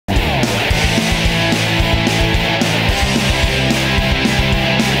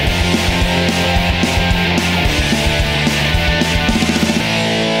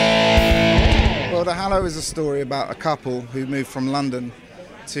is a story about a couple who moved from London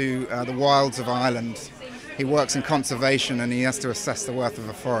to the wilds of Ireland. He works in conservation and he has to assess the worth of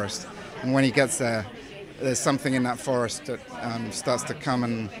a forest. And when he gets there, there's something in that forest that starts to come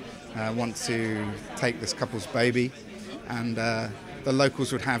and want to take this couple's baby. And the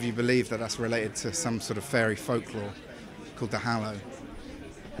locals would have you believe that that's related to some sort of fairy folklore called the Hallow.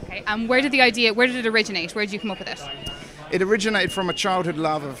 Okay, and where did it originate? Where did you come up with it? It originated from a childhood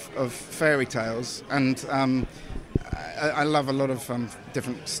love of fairy tales, and I love a lot of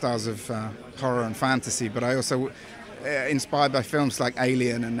different styles of horror and fantasy, but I also, inspired by films like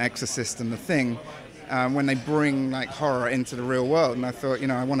Alien and Exorcist and The Thing, when they bring like horror into the real world, and I thought,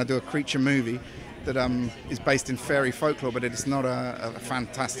 I want to do a creature movie that is based in fairy folklore, but it's not a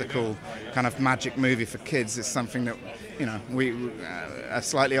fantastical kind of magic movie for kids. It's something that, a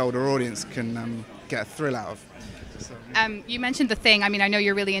slightly older audience can get a thrill out of. You mentioned The Thing. I mean, I know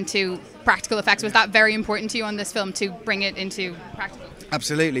you're really into practical effects. Was that very important to you on this film, to bring it into practical?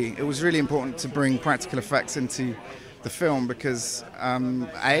 Absolutely. It was really important to bring practical effects into the film because,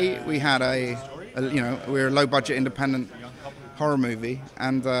 we had we're a low-budget independent horror movie,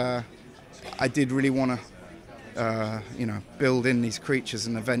 and I did really want to, build in these creatures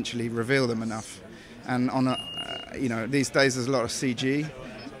and eventually reveal them enough. And these days there's a lot of CG.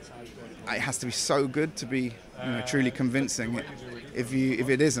 It has to be so good to be truly convincing. If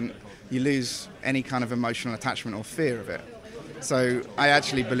it isn't, you lose any kind of emotional attachment or fear of it. So I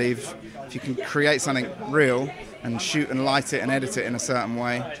actually believe if you can create something real and shoot and light it and edit it in a certain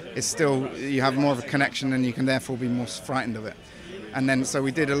way, you have more of a connection and you can therefore be more frightened of it. And then so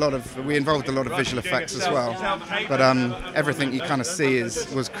we involved a lot of visual effects as well, but everything you kind of see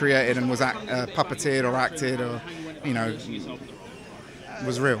was created and was puppeteered or acted or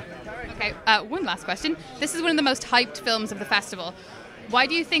was real. Okay, one last question. This is one of the most hyped films of the festival. Why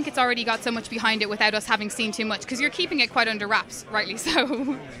do you think it's already got so much behind it without us having seen too much? Because you're keeping it quite under wraps, rightly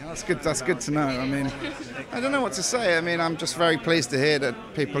so. That's good. That's good to know. I mean, I don't know what to say. I mean, I'm just very pleased to hear that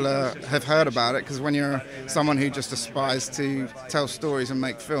people have heard about it. Because when you're someone who just aspires to tell stories and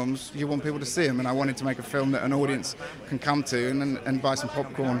make films, you want people to see them. And I wanted to make a film that an audience can come to and buy some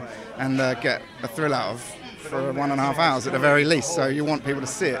popcorn and get a thrill out of for 1.5 hours at the very least. So you want people to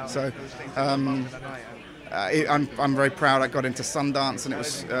see it. So. I'm very proud I got into Sundance, and it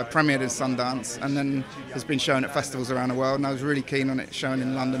was premiered in Sundance, and then it's been shown at festivals around the world, and I was really keen on it showing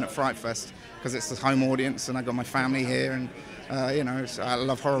in London at Fright Fest because it's the home audience and I got my family here, and I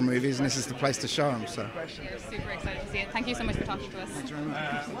love horror movies and this is the place to show them. So. We're super excited to see it. Thank you so much for talking to us. Thanks very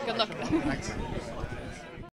much. Good luck. Thanks.